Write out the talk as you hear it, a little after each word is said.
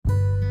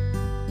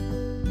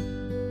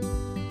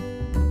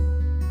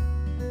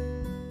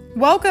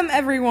Welcome,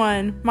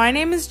 everyone. My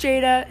name is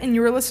Jada, and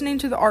you are listening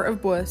to The Art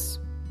of Bliss.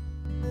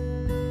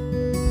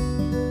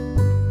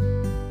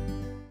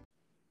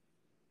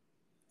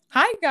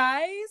 Hi,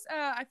 guys.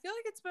 I feel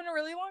like it's been a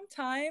really long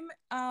time.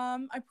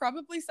 I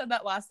probably said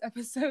that last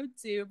episode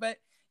too, but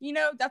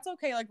that's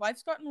okay. Like,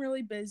 life's gotten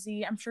really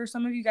busy. I'm sure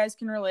some of you guys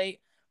can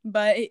relate,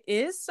 but it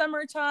is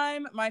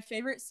summertime, my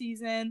favorite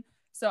season.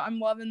 So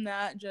I'm loving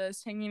that.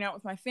 Just hanging out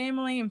with my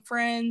family and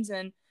friends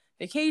and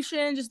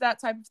vacation, just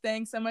that type of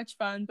thing. So much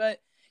fun.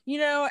 But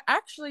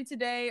actually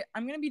today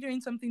I'm going to be doing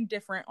something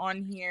different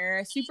on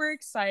here. Super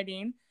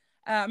exciting.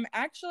 I'm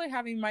actually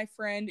having my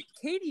friend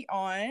Katie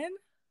on.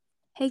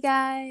 Hey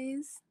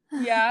guys.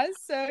 Yeah,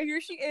 so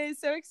here she is.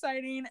 So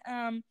exciting.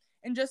 And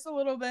just a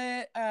little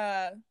bit,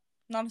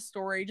 not a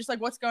story, just like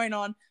what's going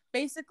on.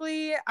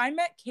 Basically, I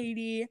met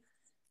Katie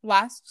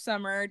last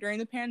summer during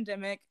the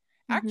pandemic,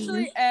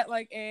 actually at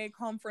like a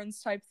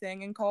conference type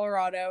thing in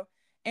Colorado.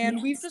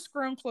 And we've just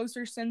grown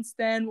closer since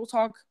then. We'll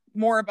talk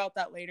more about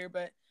that later,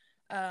 but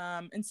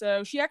and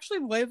so she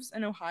actually lives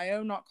in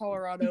Ohio, not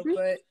Colorado,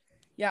 but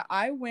yeah,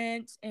 I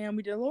went and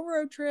we did a little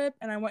road trip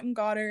and I went and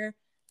got her,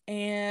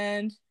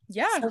 and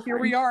yeah, so here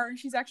we are.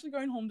 She's actually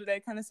going home today,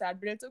 kind of sad,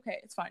 but it's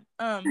okay. It's fine.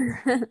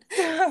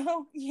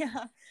 So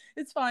yeah,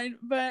 it's fine.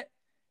 But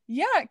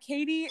yeah,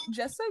 Katie,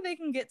 just so they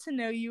can get to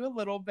know you a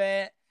little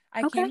bit,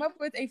 I came up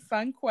with a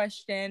fun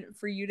question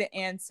for you to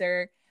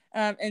answer.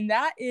 And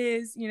that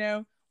is,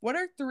 what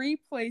are 3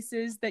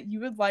 places that you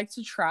would like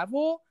to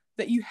travel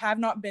that you have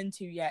not been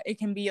to yet? It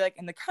can be like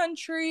in the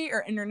country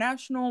or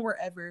international,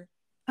 wherever.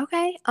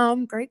 Okay,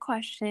 great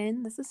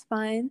question. This is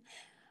fun.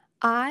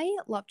 I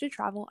love to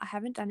travel. I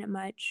haven't done it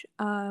much.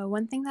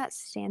 One thing that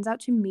stands out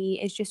to me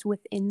is just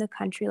within the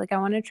country. Like, I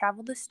want to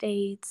travel the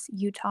states,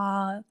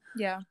 Utah,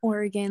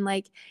 Oregon,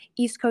 like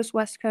East Coast,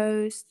 West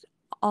Coast,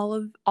 all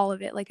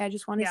of it. Like, I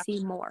just want to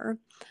see more.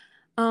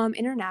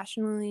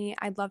 Internationally,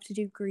 I'd love to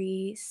do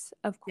Greece,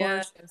 of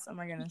course. Yes. Oh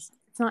my goodness.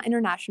 It's not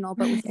international,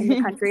 but within the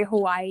country,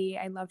 Hawaii,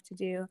 I'd love to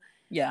do.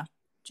 Yeah.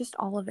 Just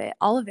all of it.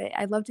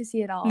 I'd love to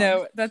see it all.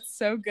 No, that's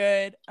so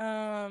good.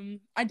 I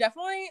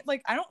definitely,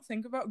 like, I don't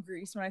think about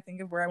Greece when I think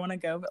of where I want to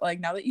go, but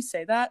like now that you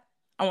say that,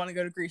 I want to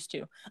go to Greece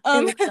too.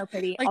 It looks so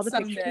pretty. Like all the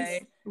someday.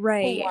 pictures.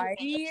 Right.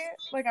 Hawaii,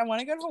 like I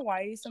want to go to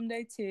Hawaii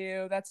someday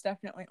too. That's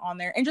definitely on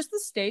there. And just the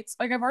states,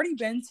 like I've already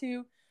been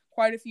to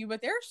quite a few,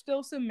 but there are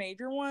still some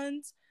major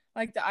ones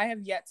like that I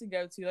have yet to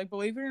go to. Like,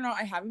 believe it or not,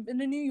 I haven't been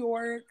to New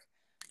York.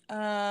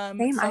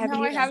 Same.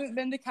 Somehow I haven't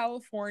been to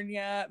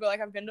California, but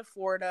like I've been to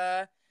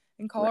Florida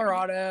and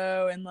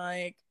Colorado and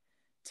like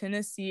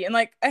Tennessee and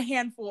like a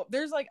handful.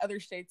 There's like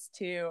other states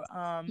too.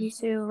 Me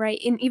too, right?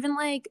 And even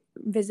like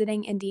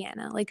visiting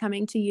Indiana, like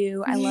coming to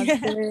you, I love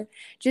to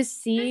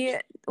just see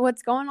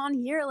what's going on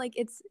here. Like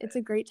it's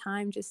a great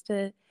time just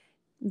to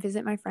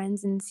visit my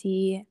friends and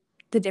see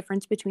the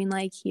difference between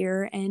like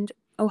here and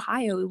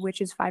Ohio,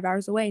 which is 5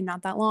 hours away,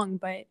 not that long,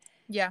 but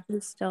yeah,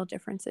 there's still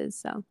differences.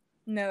 So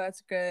no, that's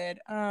good.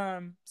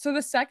 So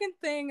the second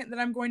thing that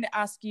I'm going to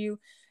ask you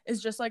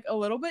is just like a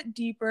little bit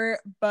deeper,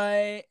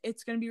 but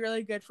it's going to be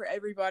really good for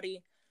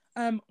everybody.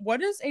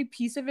 What is a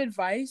piece of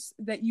advice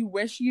that you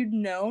wish you'd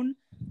known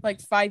like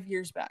 5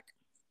 years back?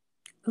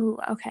 Ooh,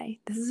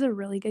 okay. This is a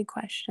really good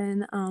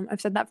question.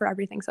 I've said that for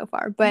everything so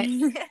far, but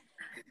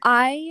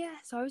I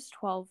was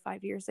 12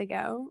 5 years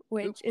ago,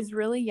 which is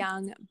really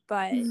young,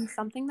 but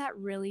something that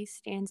really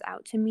stands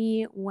out to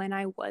me when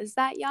I was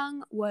that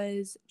young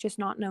was just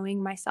not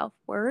knowing my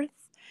self-worth.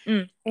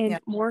 And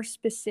more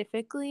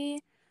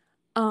specifically,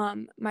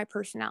 my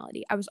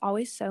personality. I was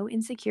always so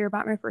insecure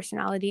about my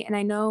personality, and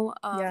I know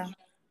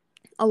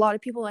a lot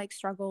of people like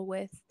struggle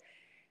with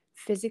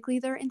physically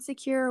they're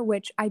insecure,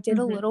 which I did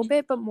a little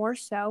bit, but more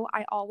so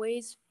I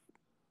always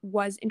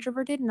was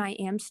introverted and I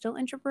am still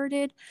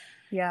introverted.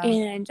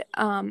 And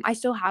I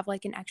still have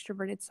like an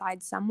extroverted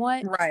side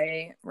somewhat.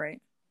 Right.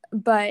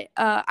 But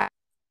I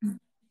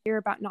hear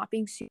about not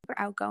being super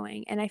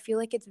outgoing, and I feel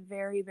like it's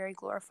very, very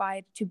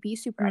glorified to be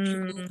super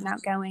extroverted and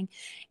outgoing.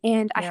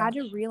 And I had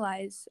to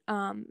realize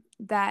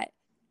that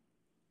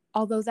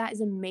although that is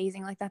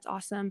amazing, like that's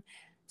awesome,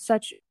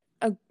 such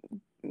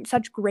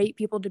great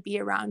people to be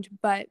around,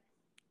 but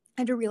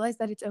I had to realize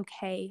that it's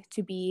okay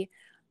to be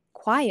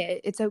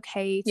quiet. It's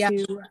okay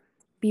to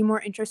be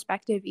more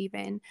introspective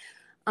even.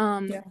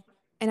 And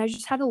I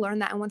just had to learn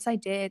that. And once I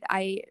did,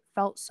 I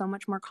felt so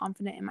much more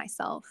confident in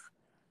myself.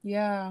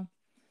 Yeah,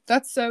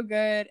 that's so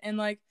good. And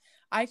like,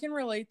 I can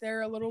relate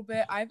there a little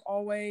bit. I've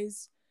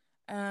always,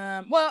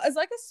 well, as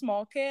like a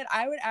small kid,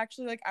 I would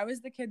actually like, I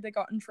was the kid that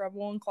got in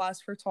trouble in class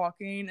for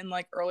talking in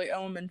like early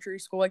elementary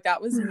school. Like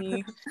that was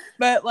me.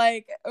 But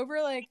like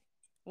over like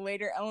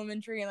later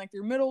elementary and like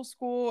through middle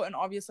school and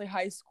obviously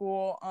high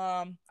school,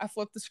 I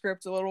flipped the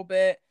script a little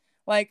bit.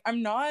 Like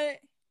I'm not,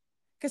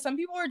 because some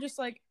people are just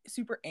like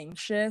super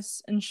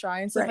anxious and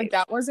shy and stuff. Like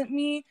that wasn't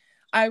me.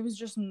 I was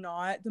just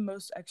not the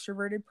most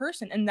extroverted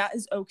person, and that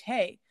is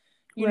okay.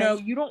 You know,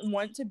 you don't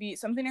want to be,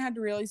 something I had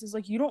to realize is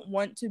like, you don't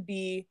want to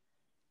be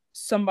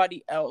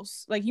somebody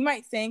else. Like you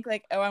might think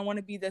like, oh, I want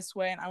to be this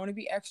way and I want to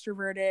be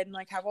extroverted and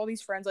like have all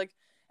these friends, like,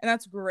 and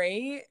that's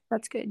great.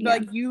 That's good.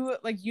 But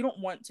Yeah. you don't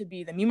want to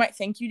be them. You might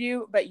think you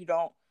do, but you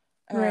don't.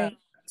 Right.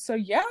 So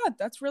yeah,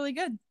 that's really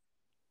good.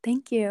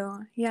 Thank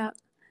you. Yeah.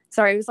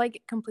 Sorry, it was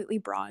like completely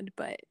broad,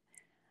 but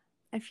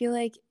I feel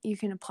like you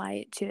can apply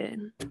it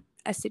to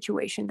a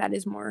situation that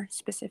is more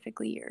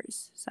specifically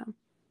yours. So,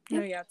 yeah.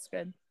 No, yeah, it's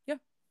good. Yeah.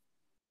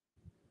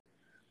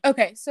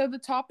 Okay, so the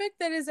topic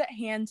that is at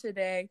hand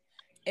today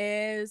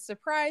is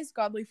surprise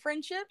godly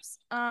friendships.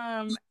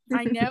 I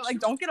know, like,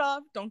 don't get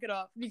off,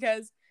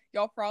 because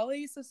y'all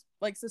probably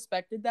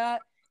suspected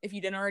that if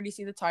you didn't already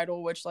see the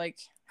title, which, like,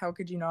 how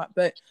could you not?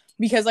 But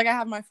because, like, I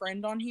have my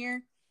friend on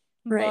here,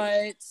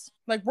 right. but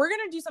like, we're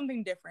gonna do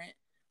something different.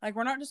 Like,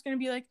 we're not just gonna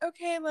be like,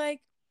 okay,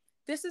 like,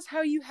 this is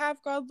how you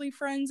have godly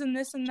friends and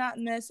this and that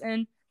and this,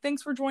 and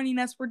thanks for joining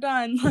us, we're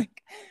done.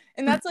 Like,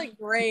 and that's like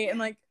great, and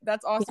like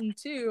that's awesome Yeah.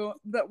 too,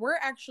 but we're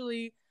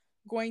actually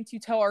going to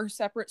tell our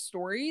separate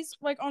stories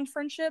like on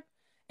friendship,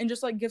 and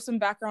just like give some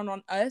background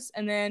on us,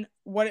 and then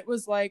what it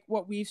was like,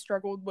 what we've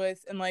struggled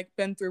with and like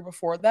been through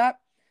before that.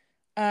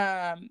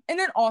 And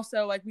then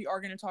also, like, we are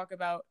going to talk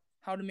about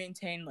how to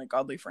maintain like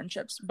godly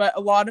friendships, but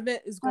a lot of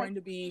it is going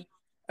to be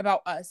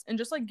about us and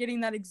just like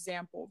getting that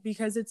example,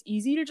 because it's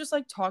easy to just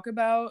like talk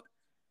about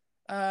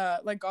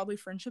like godly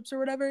friendships or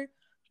whatever,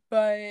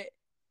 but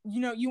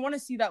you want to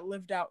see that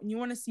lived out, and you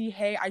want to see,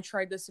 hey, I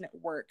tried this and it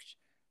worked.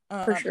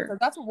 For sure. And so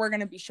that's what we're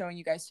going to be showing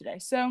you guys today.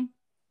 So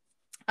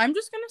I'm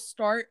just going to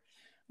start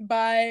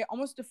by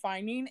almost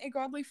defining a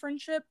godly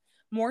friendship,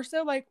 more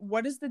so like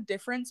what is the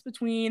difference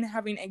between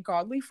having a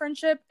godly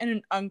friendship and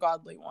an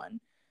ungodly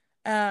one.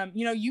 I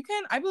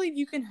believe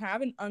you can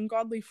have an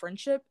ungodly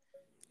friendship,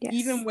 Yes.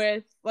 even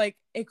with like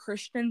a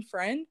Christian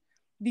friend,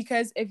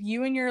 because if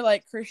you and your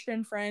like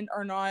Christian friend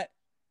are not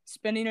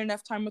spending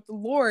enough time with the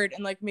Lord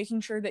and like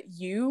making sure that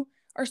you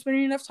are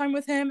spending enough time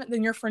with him,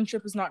 then your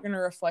friendship is not going to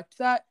reflect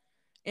that.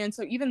 And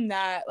so even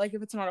that, like,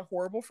 if it's not a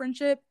horrible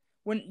friendship,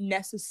 wouldn't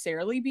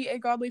necessarily be a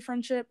godly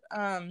friendship.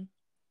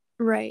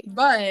 Right.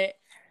 But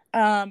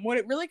what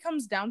it really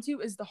comes down to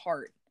is the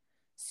heart.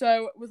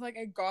 So with like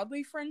a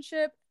godly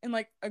friendship and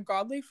like a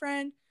godly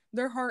friend,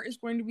 their heart is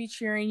going to be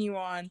cheering you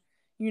on.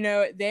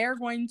 They are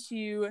going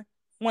to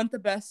want the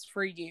best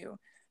for you.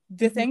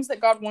 The things that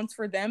God wants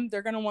for them,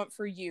 they're going to want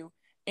for you.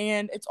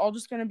 And it's all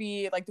just going to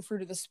be like the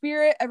fruit of the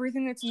spirit.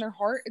 Everything that's in their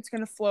heart, it's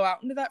going to flow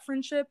out into that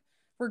friendship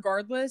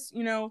regardless.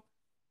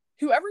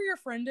 Whoever your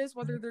friend is,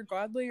 whether they're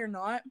godly or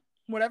not,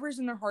 whatever's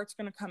in their heart's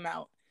going to come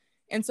out.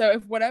 And so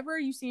if whatever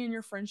you see in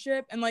your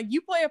friendship, and like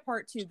you play a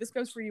part too, this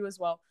goes for you as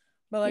well,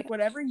 but like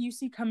whatever you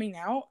see coming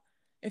out,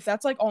 if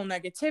that's like all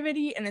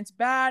negativity and it's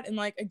bad and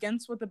like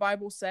against what the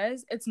Bible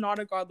says, it's not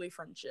a godly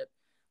friendship.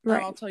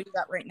 Right. I'll tell you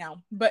that right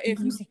now. But if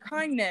you see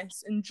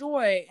kindness and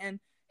joy and,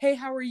 hey,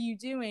 how are you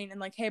doing? And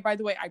like, hey, by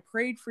the way, I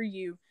prayed for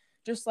you,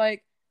 just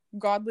like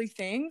godly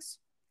things,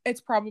 it's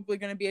probably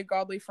going to be a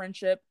godly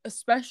friendship,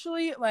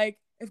 especially like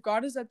if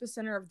God is at the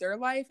center of their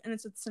life and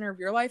it's at the center of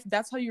your life.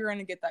 That's how you're going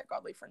to get that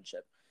godly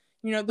friendship.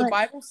 The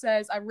Bible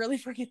says, I really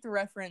forget the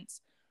reference,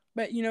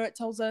 but it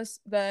tells us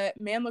that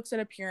man looks at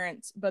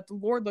appearance, but the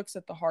Lord looks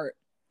at the heart.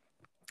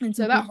 And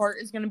so that heart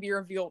is going to be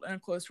revealed in a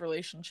close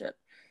relationship.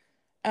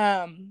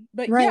 But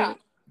yeah,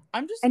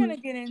 I'm just going to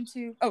get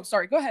into, oh,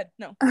 sorry, go ahead.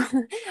 No.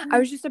 I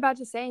was just about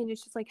to say, and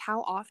it's just like,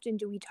 how often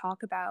do we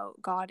talk about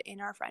God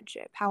in our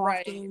friendship? How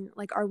often,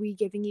 like, are we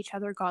giving each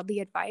other godly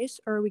advice,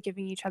 or are we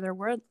giving each other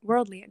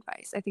worldly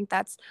advice? I think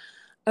that's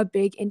a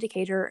big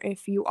indicator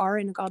if you are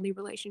in a godly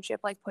relationship,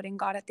 like putting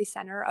God at the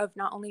center of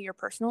not only your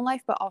personal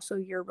life, but also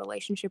your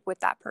relationship with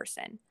that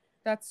person.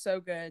 That's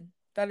so good.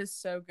 That is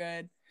so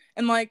good.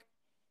 And like,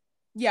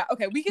 yeah,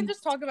 okay, we can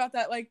just talk about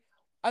that. Like,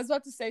 I was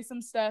about to say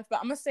some stuff, but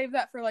I'm going to save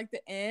that for like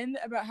the end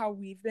about how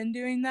we've been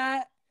doing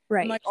that.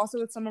 Right. And like also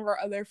with some of our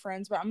other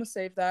friends, but I'm going to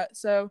save that.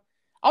 So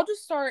I'll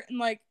just start and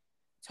like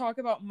talk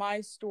about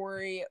my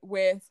story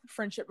with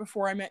friendship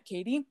before I met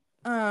Katie.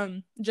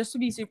 Just to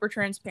be super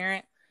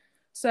transparent.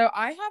 So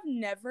I have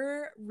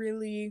never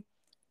really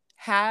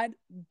had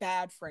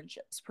bad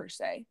friendships per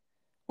se,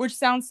 which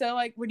sounds so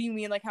like, what do you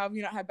mean? Like, how have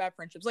you not had bad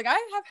friendships? Like, I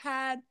have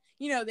had,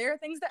 there are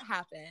things that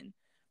happen,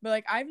 but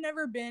like, I've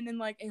never been in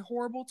like a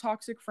horrible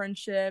toxic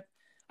friendship.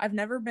 I've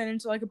never been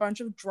into like a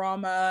bunch of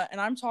drama, and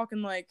I'm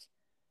talking like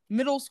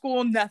middle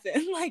school,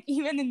 nothing, like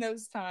even in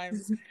those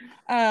times.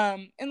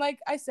 And like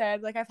I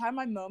said, like I've had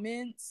my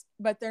moments,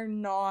 but they're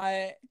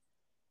not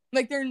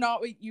they're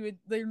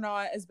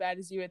not as bad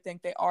as you would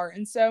think they are.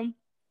 And so,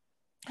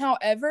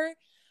 however,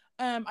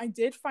 I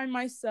did find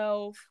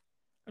myself,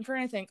 I'm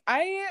trying to think,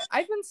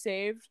 I've been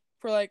saved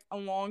for like a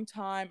long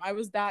time. I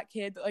was that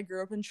kid that like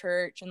grew up in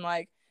church and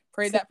like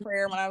prayed that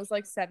prayer when I was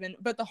like 7,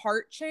 but the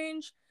heart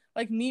change,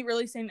 like me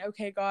really saying,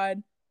 okay,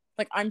 God,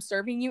 like I'm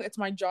serving you, it's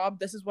my job,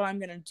 this is what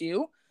I'm gonna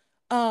do,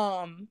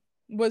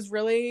 was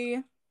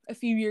really a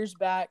few years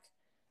back.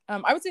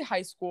 I would say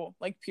high school,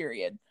 like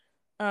period.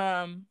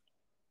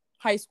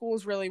 High school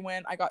is really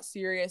when I got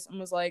serious and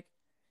was like,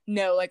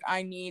 no, like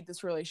I need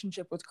this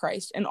relationship with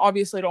Christ. And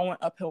obviously it all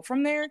went uphill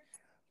from there.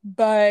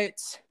 But,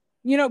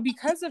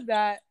 because of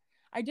that,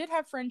 I did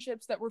have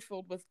friendships that were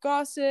filled with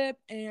gossip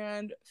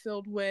and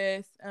filled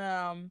with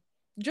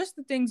just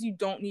the things you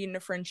don't need in a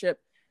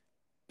friendship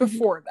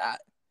before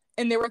that.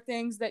 And there were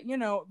things that, you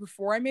know,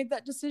 before I made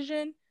that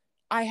decision,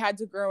 I had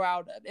to grow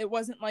out of. It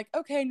wasn't like,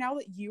 okay, now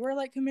that you are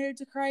like committed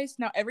to Christ,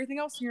 now everything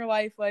else in your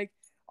life, like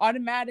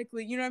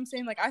automatically, you know what I'm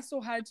saying? Like I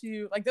still had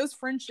to, like those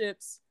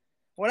friendships,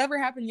 whatever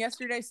happened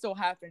yesterday still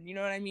happened, you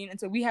know what I mean? And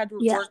so we had to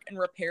work and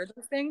repair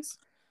those things.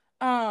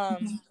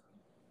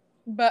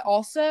 But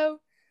also,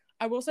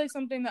 I will say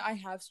something that I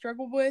have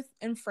struggled with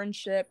in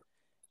friendship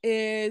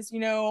is, you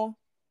know,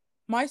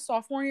 my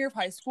sophomore year of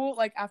high school,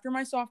 like after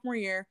my sophomore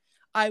year,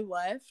 I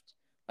left.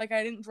 Like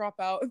I didn't drop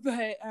out,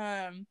 but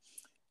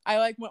I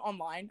like went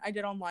online. I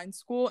did online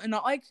school, and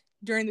not like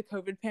during the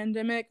COVID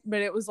pandemic,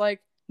 but it was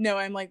like, no,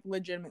 I'm like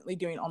legitimately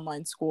doing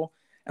online school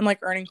and like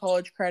earning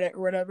college credit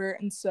or whatever.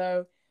 And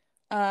so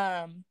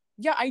yeah,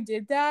 I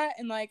did that,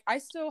 and like I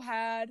still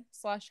had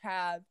 /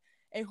 have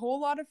a whole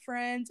lot of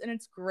friends, and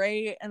it's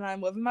great, and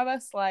I'm living my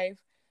best life.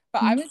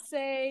 But I would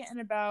say in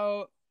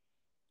about,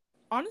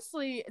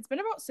 honestly, it's been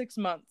about 6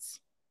 months.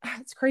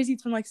 It's crazy,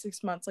 it's been like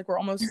 6 months, like we're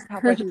almost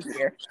halfway through the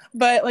year.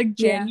 But like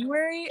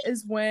January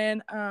is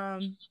when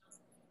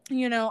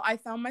you know, I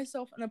found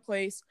myself in a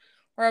place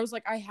where I was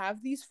like, I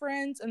have these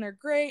friends and they're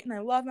great and I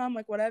love them,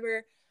 like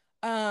whatever.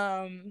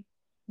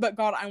 But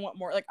God, I want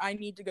more. Like I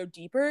need to go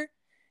deeper,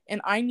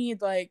 and I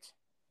need like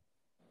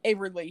a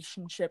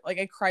relationship, like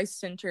a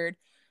Christ-centered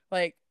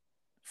like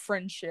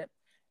friendship.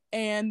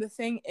 And the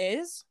thing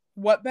is,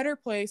 what better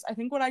place, I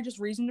think what I just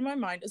reasoned in my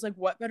mind is like,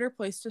 what better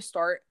place to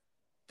start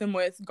than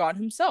with God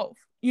himself?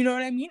 You know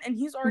what I mean? And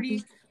he's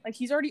already like,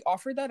 he's already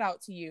offered that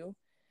out to you.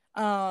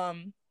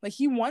 Like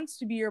he wants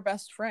to be your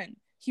best friend.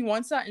 He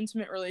wants that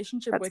intimate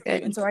relationship with you.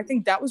 And so I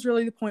think that was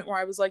really the point where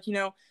I was like, you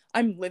know,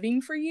 I'm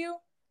living for you,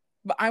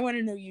 but I want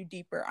to know you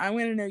deeper. I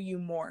want to know you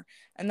more.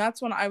 And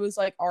that's when I was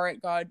like, all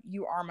right, God,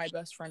 you are my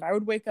best friend. I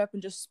would wake up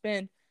and just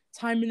spend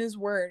time in his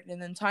word,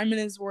 and then time in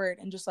his word,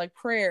 and just like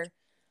prayer,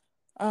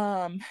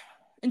 and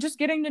just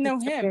getting to know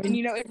him. And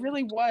you know, it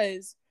really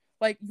was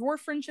like your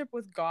friendship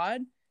with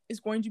God is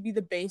going to be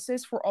the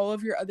basis for all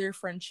of your other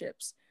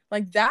friendships.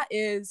 Like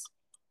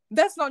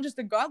that's not just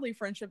a godly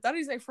friendship, that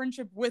is a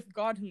friendship with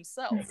God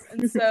himself.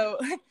 And so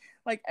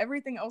like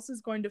everything else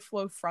is going to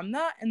flow from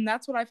that. And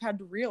that's what I've had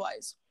to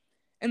realize.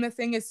 And the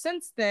thing is,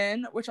 since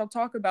then, which I'll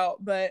talk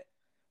about, but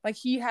like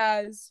he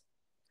has,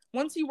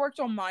 once he worked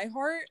on my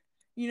heart,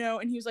 you know,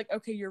 and he was like,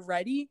 okay, you're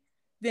ready,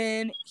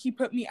 then he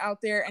put me out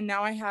there, and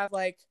now I have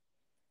like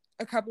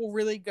a couple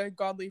really good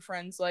godly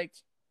friends. Like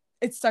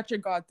it's such a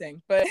God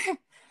thing, but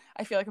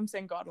I feel like I'm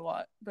saying God a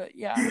lot, but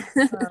yeah.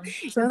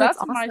 So that's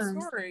awesome. My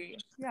story.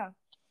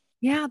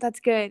 Yeah, that's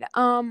good.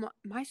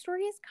 My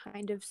story is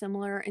kind of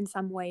similar in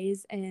some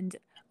ways and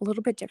a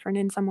little bit different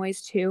in some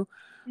ways too.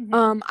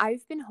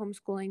 I've been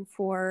homeschooling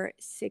for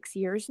 6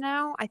 years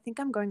now. I think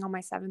I'm going on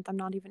my 7th. I'm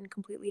not even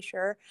completely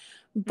sure,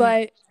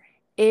 but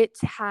it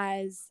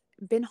has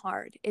been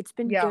hard. It's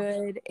been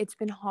good. It's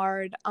been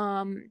hard.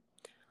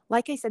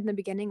 Like I said in the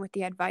beginning with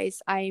the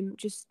advice, I'm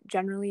just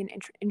generally an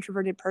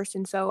introverted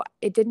person. So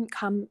it didn't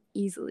come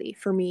easily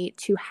for me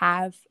to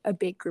have a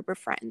big group of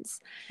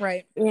friends.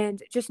 Right.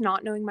 And just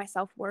not knowing my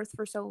self-worth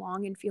for so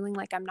long and feeling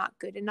like I'm not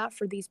good enough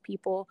for these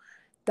people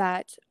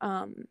that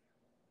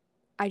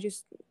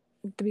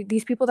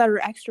these people that are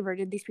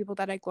extroverted, these people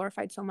that I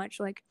glorified so much.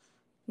 Like,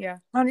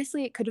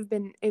 honestly,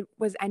 it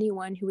was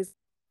anyone who was,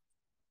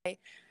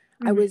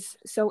 I was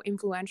so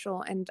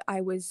influential, and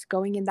I was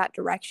going in that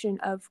direction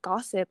of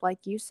gossip. Like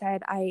you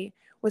said, I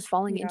was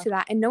falling into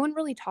that. And no one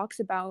really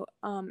talks about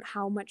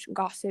how much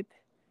gossip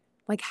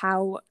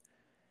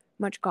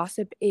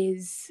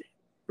is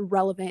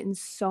relevant in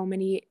so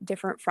many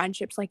different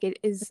friendships. Like it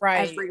is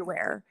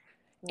everywhere.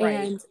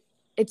 And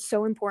it's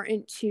so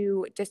important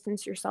to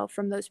distance yourself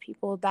from those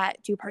people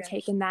that do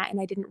partake in that. And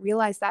I didn't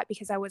realize that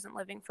because I wasn't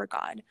living for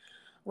God.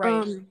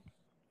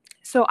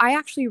 So I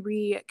actually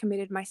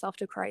recommitted myself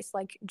to Christ.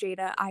 Like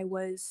Jada, I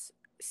was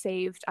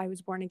saved. I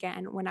was born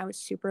again when I was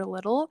super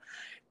little,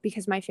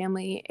 because my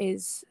family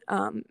is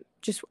I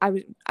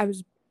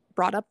was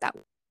brought up that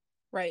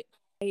way.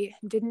 I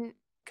didn't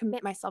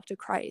commit myself to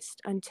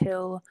Christ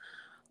until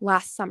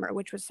last summer,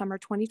 which was summer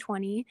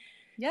 2020.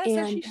 Yes, and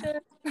as she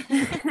should.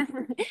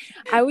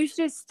 I was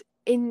just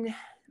in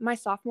my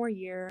sophomore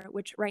year,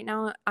 which right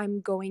now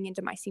I'm going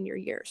into my senior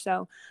year.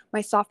 So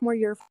my sophomore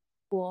year of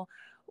school,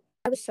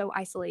 I was so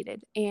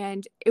isolated,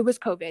 and it was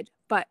COVID,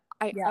 but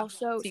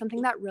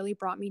something that really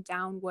brought me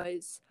down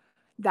was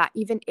that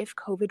even if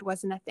COVID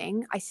wasn't a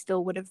thing, I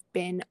still would have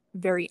been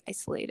very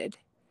isolated.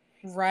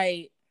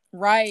 Right.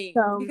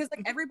 So, because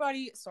like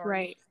everybody,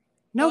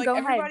 No, like, go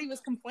everybody ahead.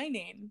 was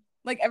complaining.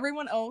 Like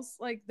everyone else,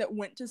 like that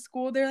went to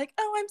school, they're like,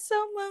 oh, I'm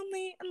so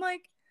lonely, and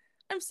like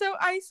I'm so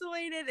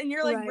isolated. And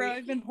you're like, bro,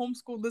 I've been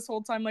homeschooled this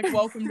whole time. Like,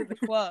 welcome to the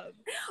club.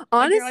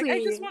 Honestly, like, you're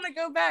like, I just want to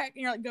go back.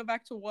 And you're like, go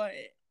back to what?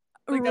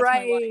 Like, that's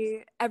my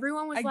life.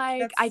 Everyone was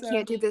like, I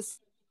can't do this.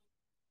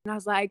 And I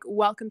was like,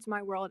 welcome to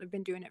my world. I've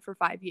been doing it for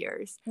 5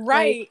 years.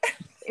 Like,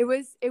 it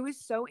was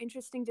so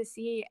interesting to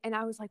see. And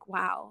I was like,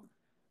 wow,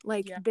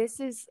 Like Yeah. this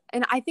is,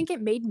 and I think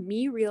it made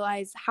me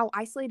realize how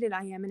isolated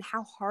I am and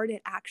how hard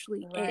it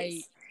actually Right.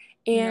 is.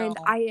 And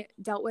No. I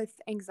dealt with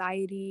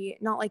anxiety,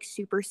 not like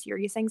super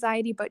serious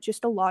anxiety, but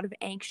just a lot of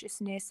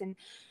anxiousness and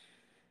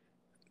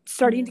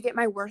starting to get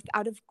my worth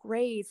out of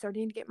grades,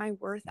 starting to get my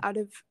worth out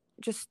of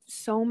just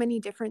so many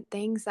different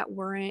things that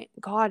weren't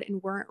God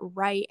and weren't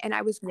right. And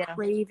I was Yeah.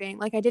 craving,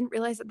 like I didn't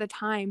realize at the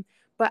time,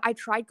 but I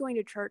tried going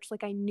to church.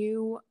 Like I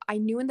knew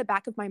in the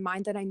back of my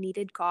mind that I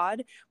needed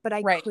God, but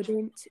Right.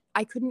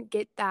 I couldn't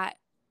get that.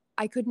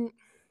 I couldn't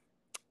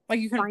Like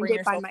you couldn't find bring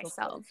it by yourself to a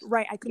myself. place.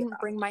 Right. I Yeah. couldn't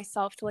bring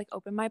myself to like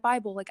open my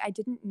Bible. Like I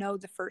didn't know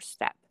the first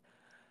step.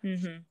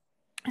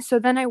 Mm-hmm. So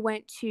then I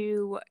went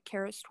to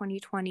Charis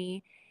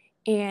 2020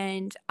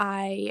 and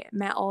I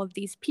met all of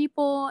these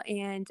people,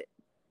 and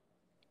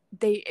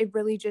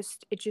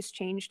it just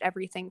changed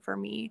everything for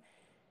me.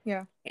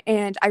 Yeah.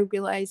 And I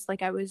realized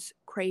like I was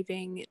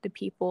craving the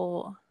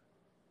people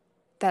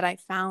that I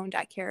found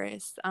at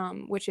Charis,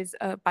 which is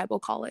a Bible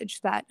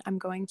college that I'm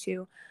going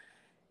to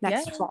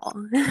next Yes. fall.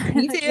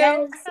 Me too.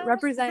 Yes,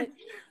 represent.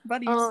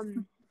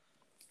 Buddies.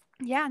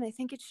 Yeah, and I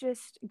think it's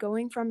just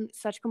going from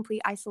such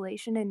complete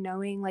isolation and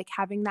knowing, like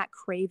having that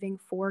craving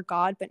for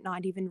God, but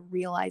not even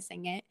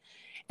realizing it.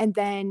 And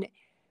then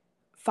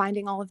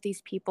finding all of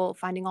these people,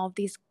 finding all of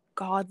these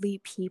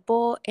godly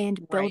people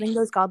and building Right.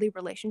 those godly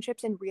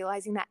relationships and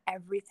realizing that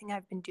everything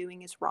I've been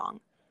doing is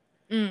wrong.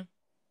 Mm.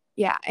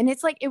 Yeah. And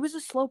it's like, it was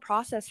a slow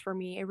process for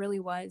me. It really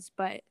was.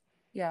 But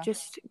Yeah.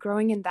 just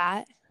growing in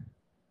that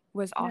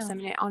was awesome.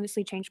 And it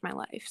honestly changed my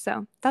life.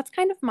 So that's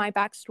kind of my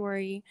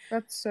backstory.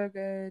 That's so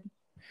good.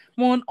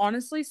 Well, and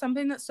honestly,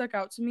 something that stuck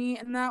out to me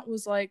in that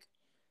was like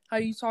how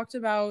you talked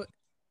about,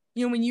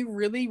 you know, when you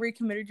really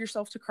recommitted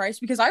yourself to Christ,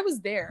 because I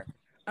was there.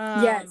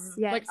 Yes.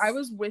 Like I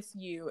was with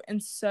you.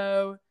 And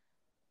so,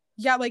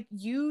 yeah, like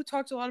you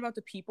talked a lot about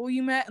the people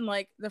you met and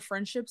like the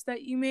friendships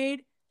that you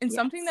made. And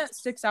something that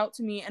sticks out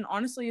to me and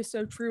honestly is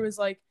so true is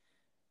like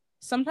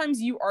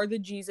sometimes you are the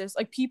Jesus.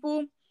 Like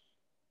people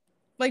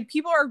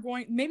are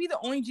going, maybe the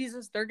only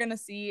Jesus they're going to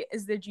see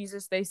is the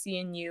Jesus they see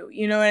in you.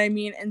 You know what I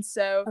mean? And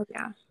so, Oh,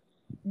 yeah.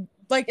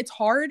 like, it's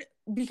hard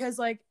because,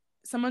 like,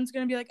 someone's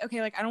going to be like, okay,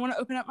 like, I don't want to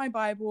open up my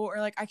Bible, or,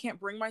 like, I can't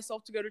bring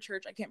myself to go to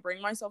church. I can't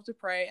bring myself to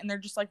pray. And they're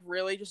just, like,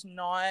 really just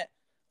not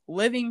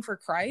living for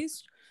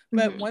Christ.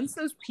 But once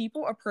those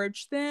people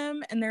approach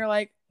them and they're,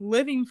 like,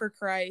 living for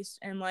Christ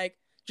and, like,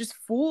 just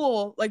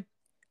full, like,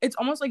 it's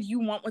almost like you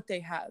want what they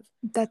have.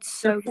 That's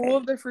so They're full good.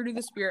 of the fruit of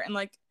the Spirit, and,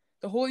 like,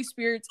 the Holy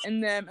Spirit's in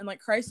them, and, like,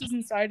 Christ is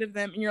inside of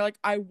them. And you're like,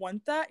 I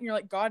want that. And you're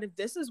like, God, if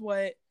this is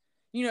what,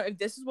 you know, if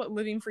this is what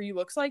living for you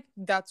looks like,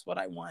 that's what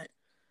I want.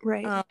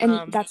 Right.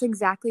 And that's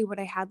exactly what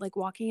I had. Like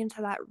walking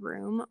into that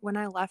room when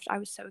I left, I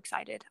was so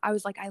excited. I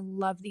was like, I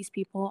love these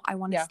people. I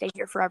want to stay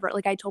here forever.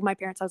 Like I told my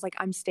parents, I was like,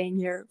 I'm staying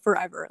here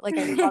forever. Like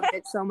I loved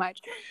it so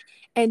much.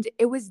 And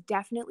it was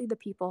definitely the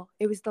people.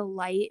 It was the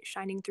light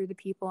shining through the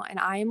people. And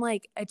I'm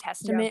like a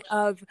testament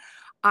of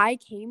I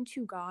came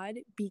to God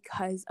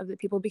because of the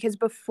people. Because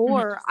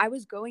before I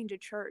was going to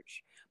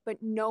church, but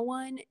no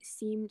one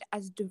seemed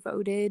as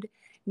devoted.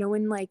 No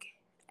one like,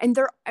 and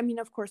there, I mean,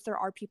 of course there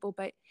are people,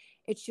 but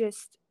it's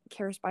just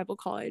Charis Bible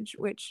College,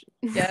 which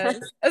Yes.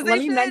 let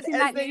me mention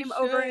that name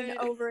over and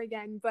over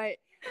again. But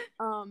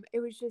it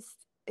was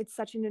just, it's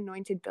such an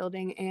anointed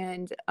building,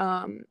 and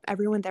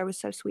everyone there was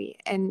so sweet,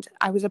 and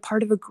I was a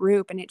part of a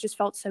group, and it just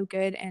felt so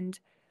good, and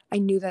I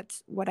knew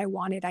that's what I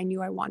wanted. I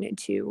knew I wanted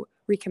to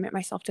recommit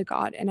myself to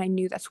God, and I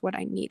knew that's what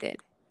I needed.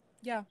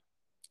 Yeah,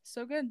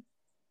 so good.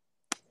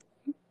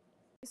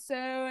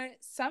 So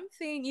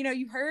something, you know,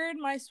 you heard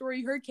my story,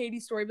 you heard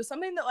Katie's story, but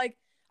something that like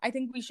I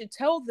think we should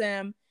tell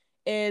them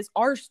is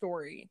our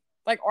story,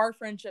 like our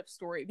friendship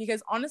story,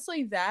 because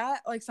honestly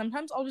that like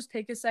sometimes I'll just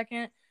take a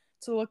second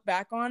to look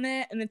back on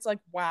it and it's like,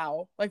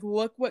 wow, like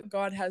look what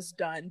God has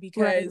done,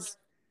 because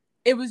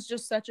it was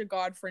just such a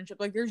God friendship.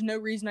 Like there's no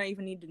reason I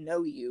even need to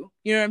know you.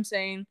 You know what I'm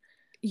saying?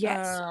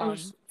 Yes,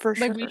 for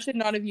sure. Like we should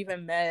not have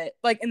even met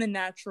like in the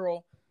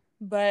natural,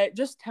 but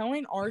just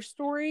telling our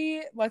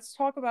story, let's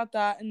talk about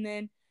that. And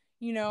then,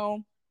 you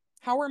know,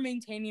 how we're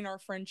maintaining our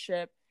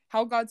friendship,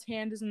 how God's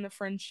hand is in the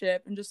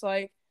friendship, and just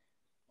like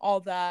all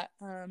that.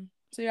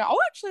 So yeah, I'll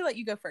actually let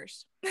you go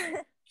first.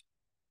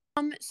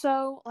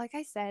 So like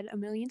I said a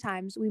million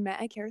times, we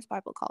met at Charis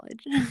Bible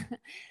College.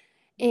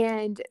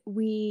 And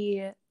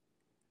we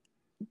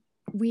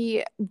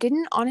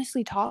didn't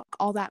honestly talk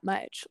all that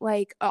much.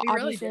 Like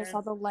obviously I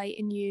saw the light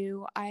in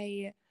you.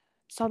 I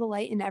saw the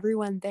light in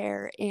everyone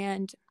there,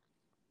 and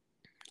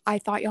I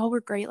thought y'all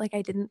were great. Like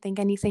I didn't think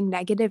anything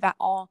negative at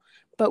all,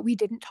 but we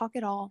didn't talk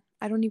at all.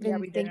 I don't even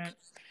think. Didn't.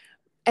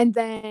 And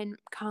then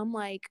come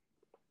like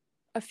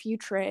a few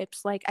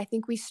trips, like I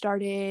think we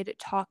started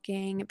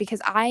talking because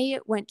I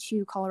went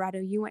to Colorado.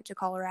 You went to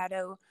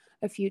Colorado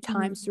a few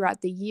times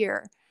throughout the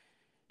year.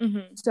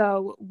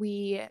 So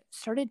we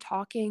started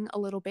talking a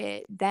little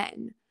bit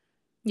then.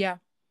 Yeah.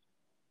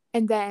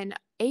 And then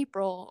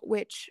April,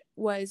 which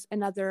was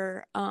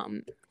another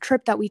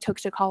trip that we took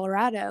to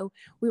Colorado,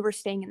 we were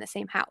staying in the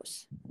same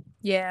house.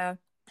 Yeah.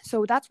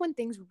 So that's when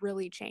things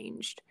really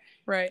changed.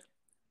 Right.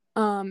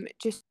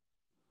 just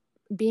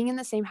being in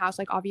the same house,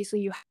 like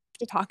obviously you have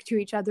to talk to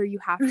each other, you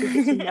have to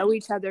get to know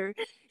each other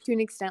to an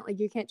extent. Like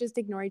you can't just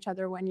ignore each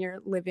other when you're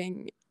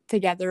living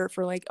together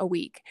for like a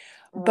week.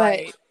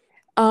 Right.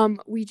 But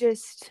we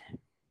just,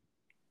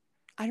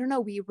 I don't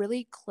know, we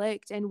really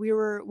clicked, and we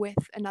were with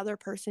another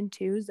person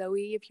too,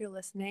 Zoe, if you're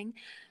listening.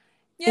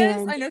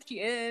 Yes, And I know she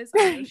is.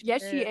 I know she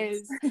yes, she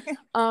is.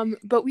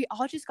 But we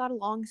all just got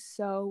along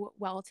so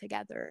well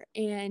together,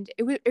 and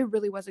it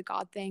really was a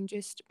God thing,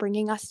 just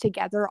bringing us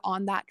together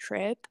on that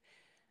trip.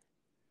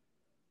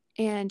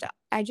 And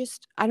I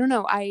don't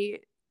know,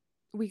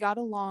 we got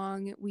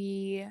along,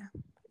 we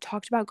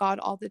talked about God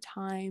all the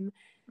time.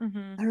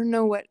 Mm-hmm. I don't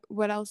know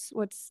what else,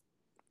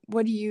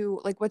 what do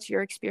you like, what's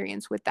your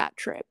experience with that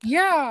trip?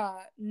 Yeah,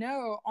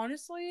 no,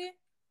 honestly,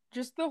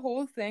 just the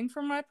whole thing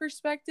from my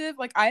perspective,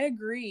 like I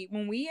agree.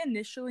 When we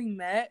initially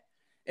met,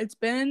 it's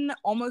been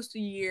almost a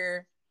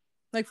year,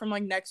 like from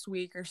like next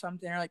week or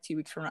something, or like 2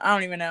 weeks from now. I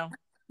don't even know.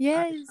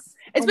 Yes,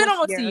 It's been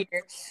almost almost a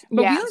year. But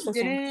we yeah, like so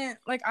same. didn't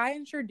like I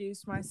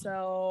introduced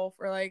myself,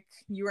 or like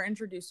you were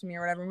introduced to me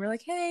or whatever, and we were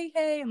like, hey,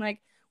 and like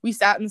we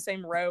sat in the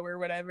same row or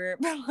whatever.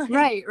 But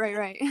like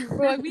Right. but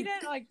like we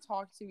didn't like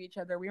talk to each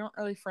other. We weren't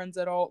really friends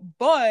at all.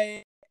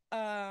 But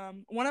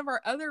one of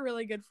our other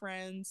really good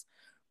friends,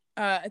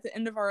 at the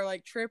end of our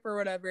like trip or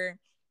whatever,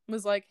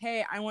 was like,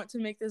 hey, I want to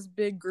make this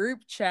big group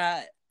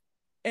chat.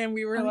 And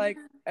we were like,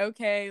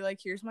 okay, like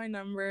here's my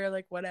number,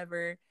 like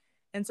whatever.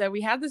 And so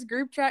we had this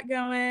group chat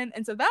going.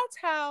 And so that's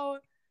how,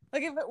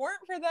 like, if it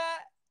weren't for that,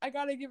 I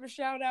gotta give a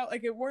shout out.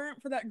 Like, if it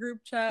weren't for that group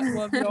chat,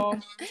 love y'all,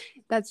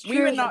 That's true.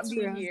 we would not That's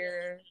be true.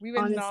 here. We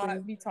would Honestly.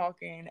 not be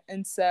talking.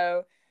 And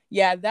so,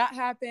 yeah, that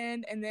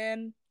happened. And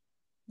then,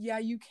 yeah,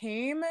 you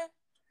came.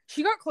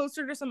 She got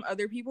closer to some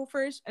other people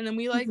first. And then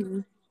we, like,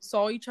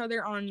 saw each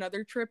other on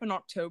another trip in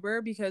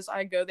October, because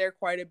I go there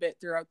quite a bit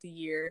throughout the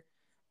year.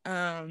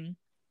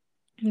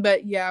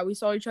 But yeah, we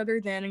saw each other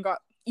then and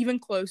got even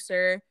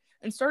closer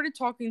and started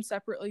talking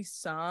separately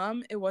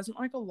some. It wasn't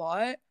like a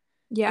lot.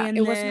 Yeah, And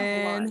it wasn't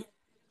a lot.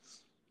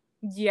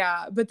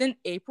 Yeah, but then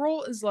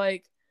April is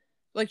like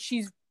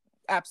she's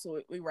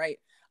absolutely right.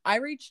 I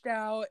reached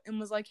out and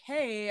was like,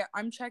 hey,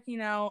 I'm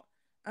checking out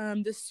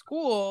this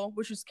school,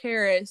 which is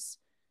Karis.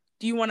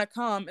 Do you want to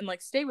come and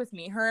like stay with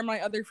me? Her and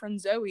my other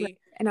friend Zoe. Right.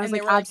 And I was they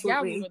like, were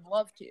absolutely. like, yeah, we would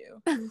love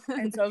to.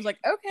 And so I was like,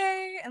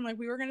 okay. And like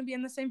we were gonna be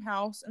in the same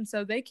house, and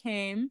so they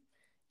came.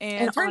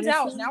 And it turns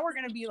out now we're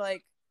gonna be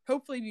like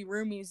hopefully be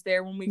roomies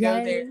there when we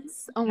go there.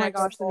 Oh my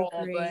gosh,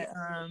 that'd be great.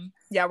 But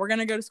yeah, we're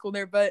gonna go to school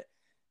there. But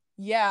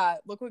yeah,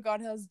 look what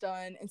God has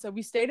done. And so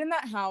we stayed in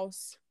that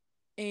house,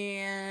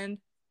 and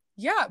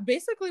yeah,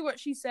 basically what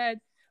she said,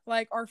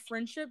 like our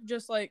friendship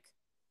just like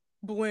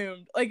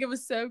bloomed. Like it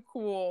was so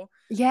cool.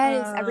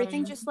 Yes,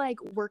 everything just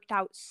like worked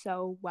out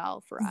so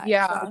well for us.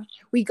 Yeah. Like,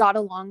 we got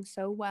along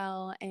so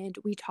well, and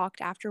we talked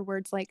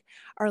afterwards, like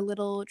our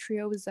little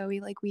trio with Zoe,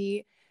 like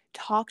we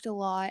talked a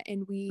lot,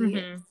 and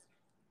we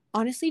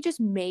honestly just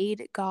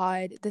made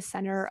God the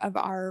center of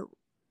our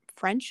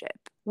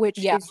friendship, which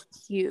is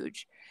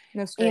huge.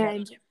 No,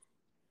 and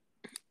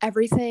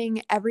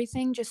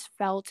everything just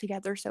fell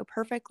together so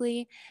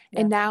perfectly.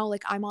 And now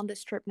like I'm on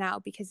this trip now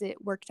because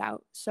it worked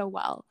out so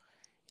well.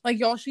 Like,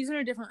 y'all, she's in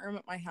a different room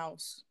at my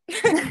house.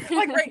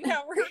 Like right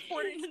now we're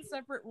recording in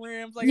separate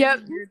rooms, like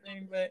it's a weird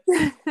thing, but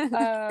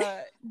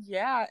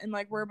yeah, and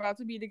like we're about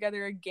to be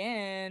together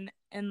again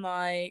in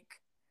like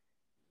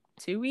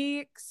 2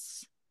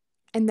 weeks.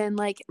 And then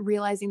like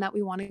realizing that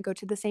we want to go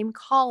to the same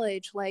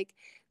college, like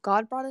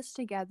God brought us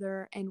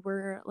together, and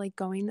we're like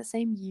going the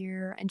same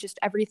year, and just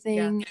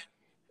everything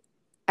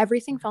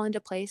fell into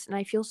place. And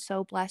I feel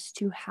so blessed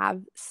to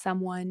have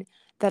someone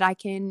that I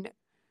can,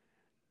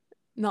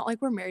 not like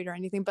we're married or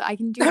anything, but I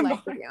can do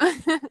life with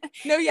you.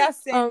 No, yeah,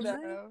 same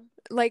though.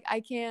 Like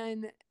I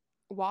can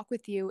walk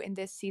with you in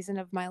this season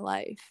of my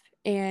life,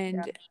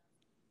 and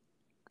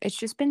it's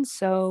just been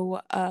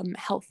so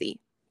healthy.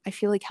 I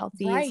feel like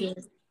healthy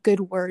is a good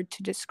word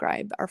to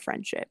describe our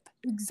friendship.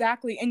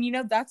 Exactly. And you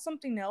know, that's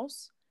something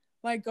else.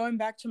 Like going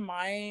back to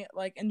my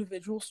like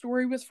individual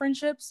story with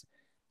friendships,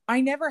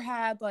 I never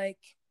had like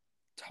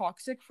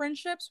toxic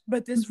friendships,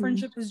 but this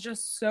friendship is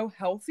just so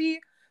healthy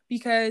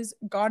because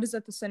God is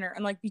at the center,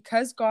 and like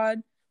because God,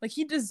 like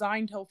he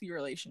designed healthy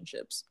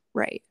relationships.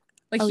 Right.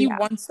 Like he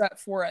wants that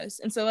for us.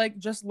 And so like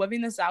just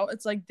living this out,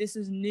 it's like this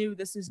is new,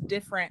 this is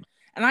different.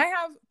 And I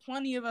have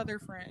plenty of other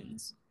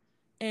friends.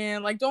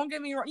 And like don't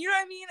get me wrong, you know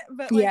what I mean?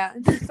 But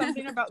like there's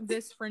something about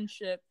this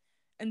friendship,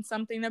 and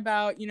something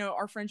about, you know,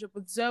 our friendship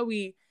with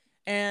Zoe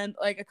and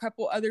like a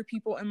couple other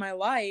people in my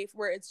life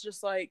where it's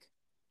just like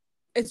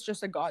it's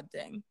just a God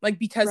thing. Like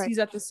because he's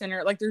at the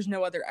center, like there's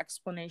no other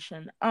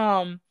explanation.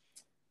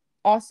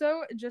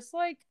 Also just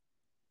like,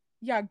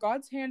 yeah,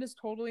 God's hand is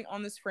totally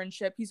on this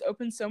friendship. He's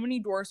opened so many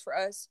doors for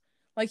us.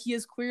 Like he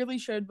has clearly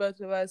showed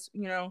both of us,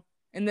 you know,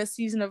 in this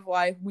season of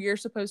life, we are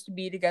supposed to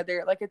be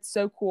together. Like it's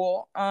so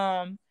cool.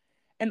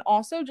 And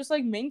also just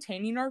like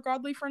maintaining our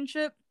godly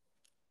friendship.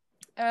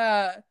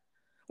 Well,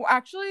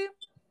 actually,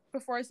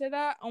 before I say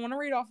that, I want to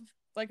read off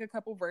like a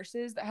couple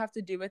verses that have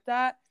to do with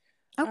that.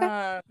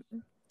 Okay.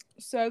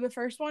 So the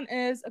first one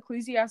is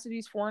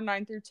Ecclesiastes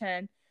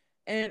 4:9-10.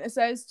 And it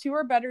says, two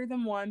are better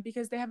than one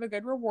because they have a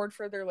good reward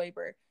for their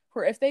labor.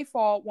 For if they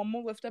fall, one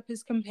will lift up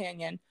his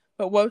companion.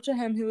 But woe to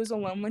him who is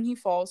alone when he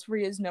falls, for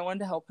he has no one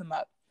to help him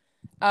up.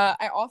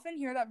 I often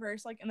hear that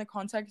verse like in the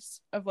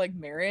context of like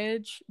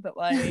marriage, but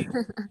like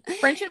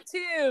friendship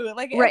too.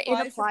 Like Right,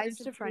 it applies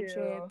to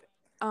friendship.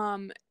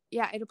 Too.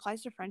 Yeah, it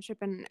applies to friendship,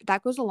 and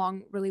that goes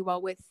along really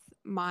well with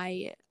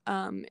my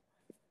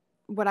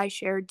what I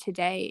shared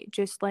today.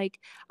 Just like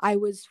I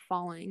was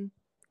falling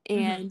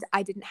and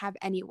I didn't have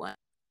anyone.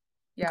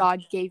 Yeah.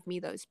 God gave me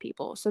those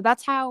people. So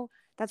that's how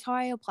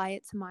I apply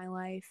it to my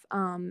life.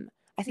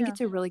 I think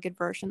it's a really good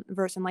verse,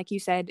 and like you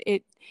said,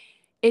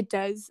 it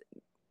does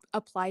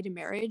apply to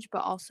marriage,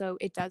 but also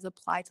it does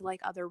apply to like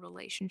other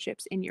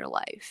relationships in your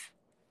life.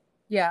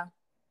 Yeah.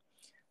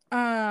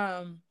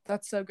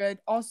 That's so good.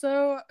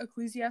 Also,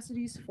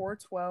 Ecclesiastes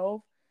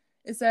 4:12,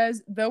 it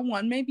says, though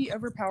one may be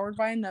overpowered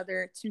by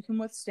another, two can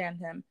withstand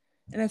him,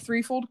 and a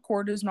threefold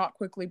cord is not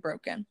quickly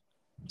broken.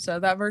 So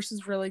that verse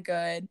is really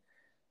good.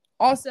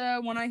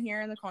 Also, when I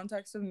hear in the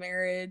context of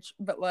marriage,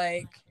 but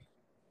like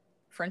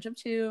friendship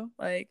too,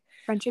 like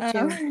friendship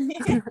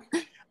too.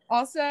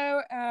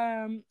 Also,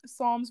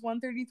 Psalms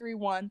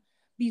 133:1,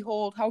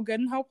 behold, how good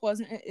and how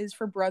pleasant it is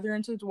for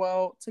brethren to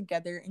dwell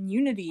together in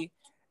unity.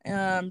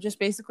 Just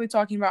basically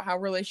talking about how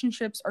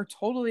relationships are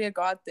totally a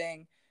God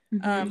thing.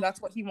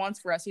 That's what he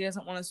wants for us. He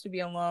doesn't want us to be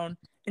alone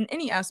in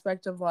any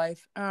aspect of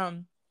life.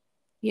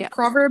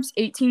 Proverbs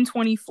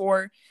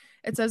 18:24,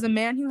 it says, a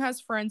man who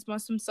has friends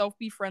must himself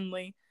be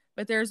friendly,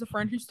 but there is a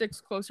friend who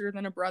sticks closer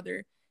than a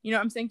brother. You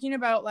know, I'm thinking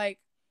about like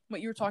what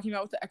you were talking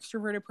about with the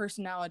extroverted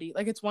personality.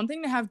 Like, it's one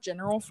thing to have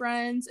general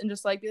friends and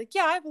just like be like,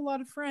 yeah, I have a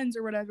lot of friends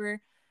or whatever.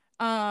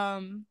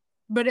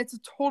 But it's a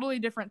totally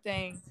different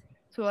thing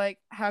to like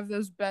have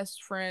those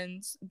best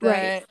friends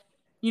that,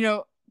 you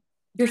know,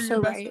 you're your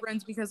so best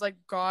friends because like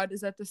God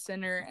is at the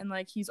center and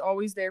like he's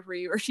always there for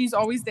you, or she's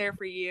always there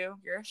for you.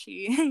 You're a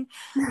she.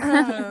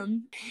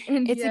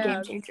 It's a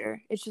game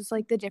changer. It's just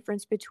like the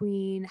difference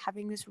between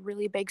having this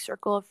really big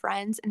circle of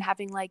friends and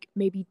having like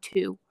maybe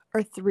 2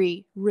 or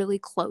 3 really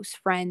close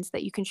friends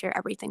that you can share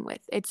everything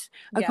with. It's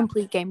a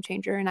complete game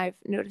changer, and I've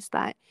noticed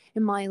that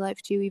in my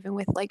life too, even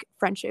with like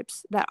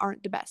friendships that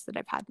aren't the best that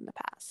I've had in the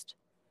past.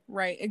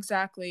 Right,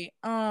 exactly.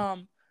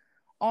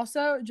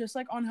 Also, just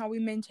like on how we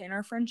maintain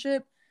our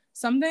friendship,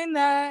 something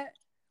that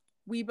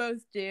we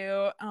both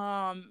do,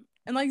 and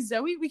like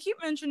Zoe, we keep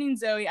mentioning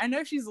Zoe. I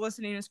know she's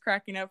listening, is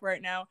cracking up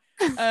right now.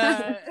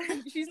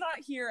 She's not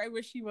here. I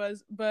wish she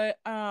was, but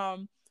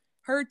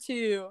her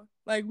too.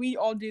 Like, we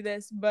all do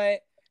this,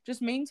 but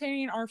just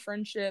maintaining our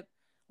friendship.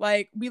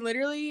 Like, we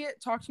literally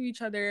talk to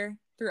each other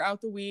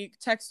throughout the week,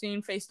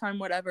 texting, FaceTime,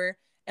 whatever,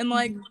 and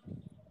like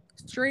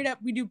straight up,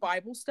 we do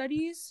Bible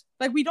studies.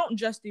 Like, we don't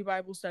just do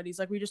Bible studies,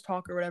 like we just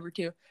talk or whatever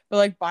too, but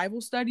like Bible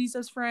studies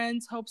as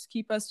friends helps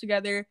keep us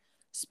together.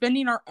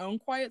 Spending our own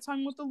quiet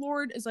time with the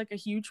Lord is like a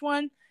huge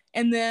one.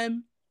 And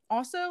then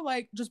also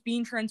like just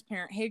being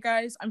transparent. Hey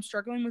guys, I'm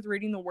struggling with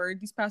reading the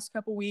word these past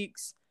couple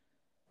weeks.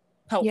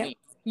 Help me,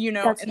 you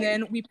know. That's and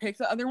then we pick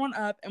the other one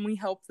up and we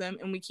help them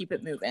and we keep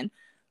it moving.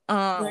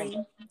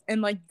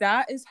 And like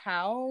that is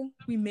how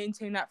we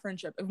maintain that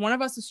friendship. If one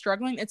of us is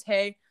struggling, it's,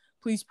 hey,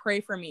 please pray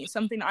for me.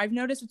 Something I've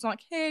noticed, it's not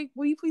like, hey,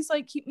 will you please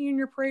like keep me in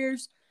your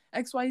prayers,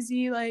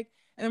 XYZ, like.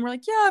 And then we're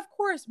like, yeah, of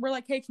course. We're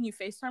like, hey, can you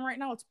FaceTime right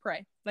now? Let's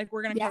pray. Like,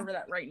 we're going to cover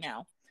that right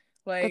now.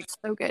 Like, that's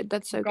so good.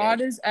 That's so God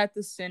good. is at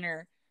the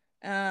center.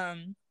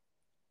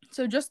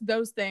 So just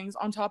those things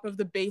on top of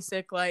the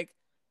basic, like,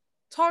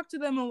 talk to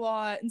them a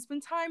lot and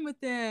spend time with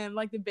them,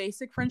 like the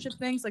basic friendship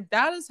things, like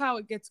that is how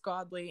it gets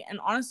godly. And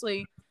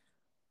honestly,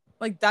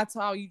 like that's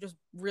how you just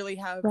really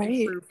have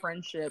a true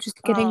friendship.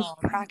 Just getting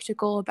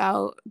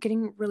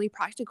really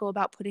practical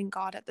about putting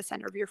God at the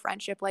center of your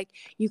friendship. Like,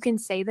 you can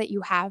say that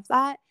you have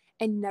that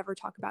and never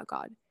talk about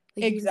God.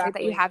 Like, you can say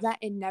that you have that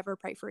and never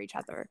pray for each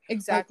other.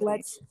 Exactly. Like,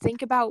 let's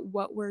think about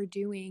what we're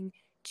doing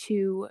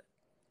to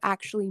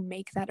actually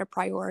make that a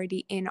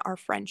priority in our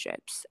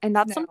friendships. And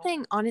that's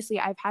something, honestly,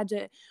 I've had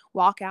to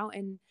walk out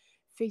and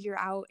figure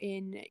out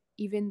in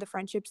even the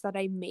friendships that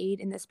I made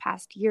in this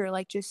past year.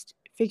 Like, just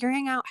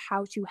figuring out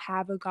how to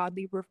have a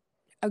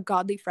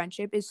godly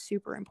friendship is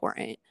super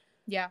important.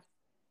 Yeah,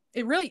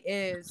 it really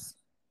is.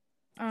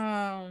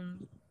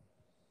 And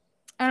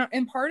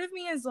part of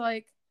me is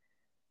like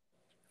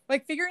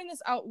figuring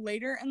this out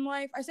later in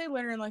life. I say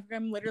later in life,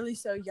 I'm literally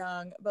so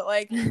young, but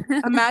like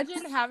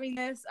imagine having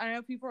this. I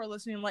know people are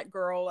listening like,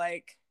 girl,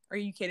 like, are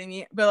you kidding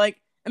me? But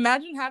like,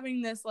 imagine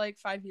having this like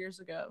 5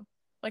 years ago,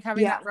 like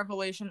having that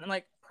revelation and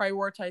like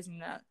prioritizing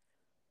that.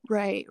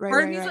 Right.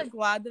 Part of me is like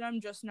glad that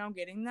I'm just now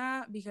getting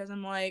that, because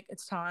I'm like,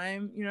 it's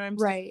time, you know what I'm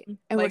saying?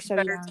 And like, we're so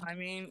better young.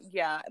 timing.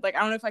 Yeah. Like, I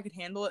don't know if I could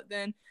handle it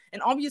then.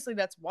 And obviously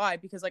that's why,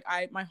 because like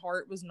my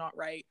heart was not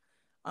right.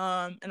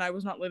 And I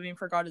was not living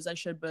for God as I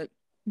should, but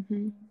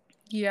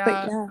But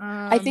Yeah.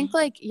 yeah, I think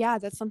like, yeah,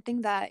 that's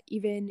something that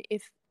even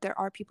if there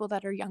are people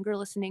that are younger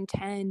listening,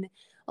 10,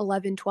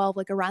 11, 12,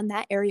 like around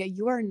that area,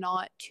 you are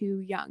not too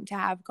young to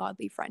have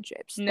godly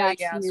friendships. No,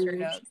 That's yeah,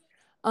 straight up.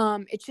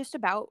 huge. It's just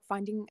about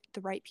finding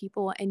the right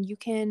people, and you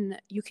can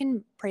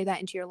pray that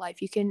into your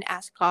life. You can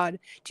ask God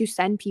to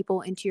send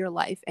people into your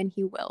life, and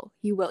he will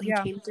he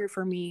Yeah. came through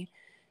for me.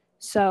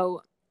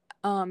 So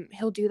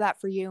he'll do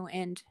that for you,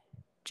 and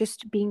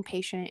just being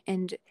patient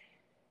and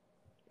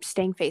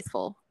staying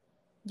faithful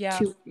Yeah.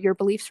 to your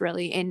beliefs,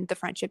 really, in the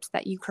friendships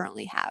that you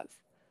currently have.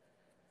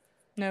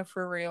 No,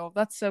 for real.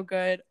 That's so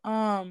good.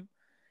 John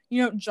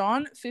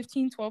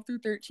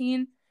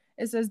 15:12-13,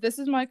 it says, "This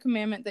is my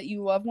commandment, that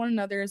you love one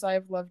another as I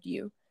have loved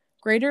you.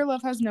 Greater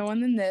love has no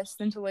one than this,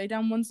 than to lay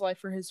down one's life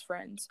for his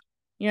friends."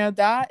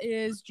 That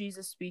is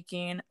Jesus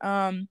speaking.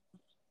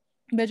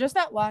 But just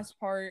that last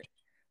part,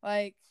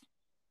 like,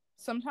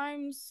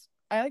 sometimes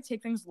I like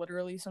take things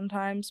literally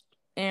sometimes.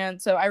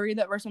 And so I read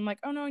that verse, I'm like,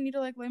 oh no, I need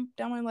to like lay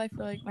down my life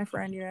for like my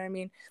friend, you know what I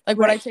mean? Like,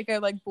 would I take a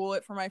like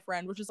bullet for my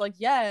friend? Which is like,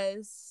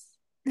 yes,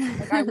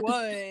 like I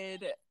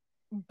would.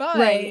 But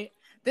Right.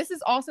 this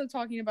is also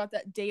talking about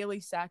that daily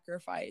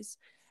sacrifice.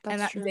 That's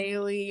and that true.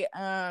 daily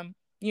I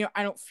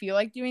don't feel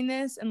like doing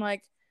this, and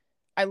like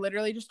I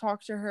literally just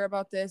talked to her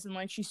about this, and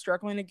like she's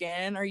struggling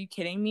again. Are you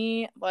kidding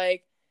me?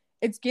 Like,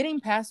 it's getting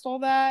past all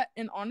that.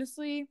 And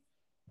honestly,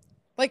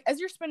 like, as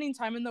you're spending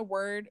time in the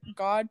word,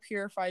 God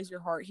purifies your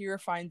heart. He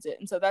refines it.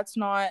 And so that's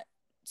not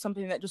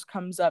something that just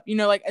comes up,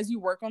 like as you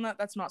work on that,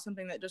 that's not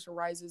something that just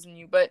arises in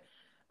you. But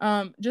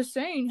just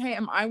saying, hey,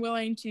 am I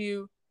willing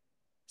to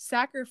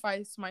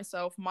sacrifice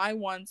myself, my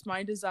wants,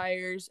 my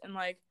desires, and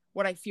like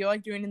what I feel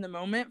like doing in the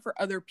moment for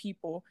other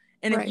people?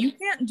 And Right. if you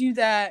can't do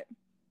that,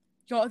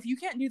 y'all, if you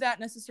can't do that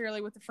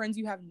necessarily with the friends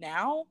you have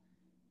now,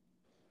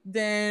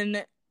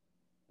 then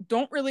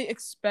don't really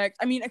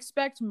expect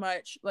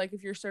much, like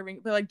if you're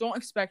serving, but like don't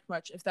expect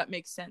much, if that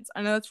makes sense.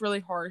 I know that's really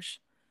harsh,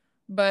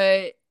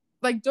 but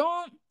like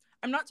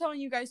I'm not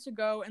telling you guys to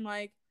go and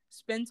like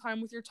spend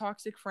time with your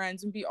toxic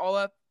friends and be all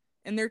up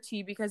in their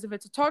tea, because if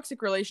it's a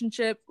toxic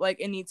relationship, like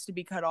it needs to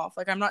be cut off.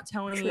 Like, I'm not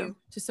telling True. you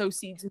to sow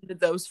seeds into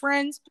those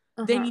friends.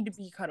 They need to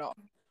be cut off.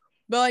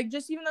 But like,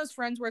 just even those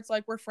friends where it's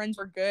like we're friends,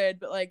 we're good,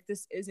 but like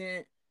this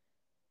isn't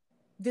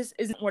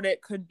what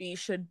it could be,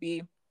 should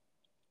be,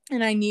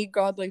 and I need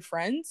godly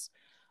friends.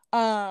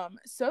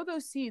 Sow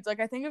those seeds. Like,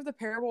 I think of the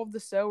parable of the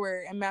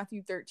sower in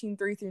Matthew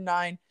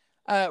 13:3-9,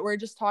 where it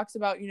just talks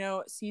about,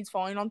 seeds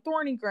falling on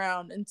thorny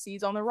ground and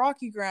seeds on the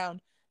rocky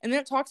ground. And then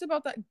it talks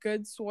about that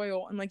good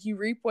soil, and like you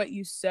reap what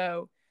you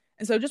sow.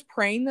 And so just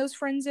praying those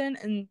friends in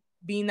and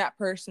being that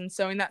person,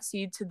 sowing that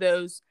seed to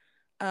those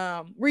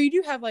where you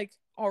do have like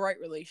all right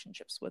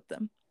relationships with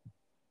them.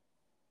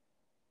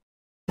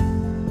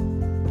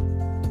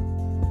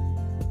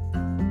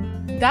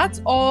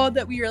 That's all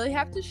that we really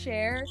have to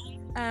share.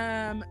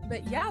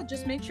 But yeah,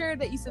 just make sure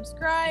that you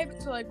subscribe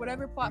to like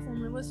whatever platform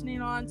you're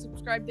listening on.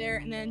 Subscribe there,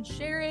 and then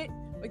share it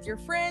with your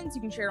friends.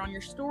 You can share it on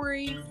your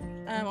story,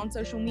 on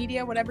social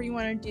media, whatever you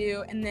want to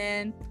do. And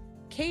then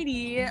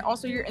Katie,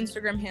 also your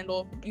Instagram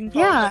handle, you can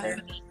follow her.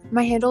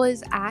 My handle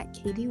is at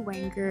Katie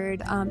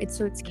Wengerd.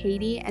 It's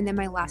Katie, and then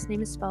my last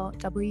name is spelled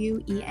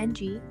Wengerd,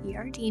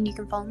 and you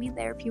can follow me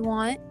there if you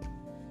want.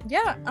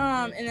 Yeah.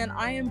 And then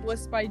I am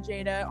Bliss by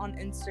Jada on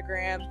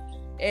Instagram.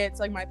 It's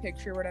like my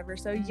picture, whatever.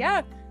 So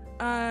yeah,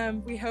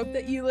 we hope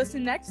that you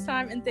listen next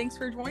time, and thanks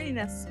for joining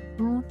us.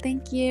 Oh,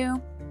 thank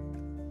you.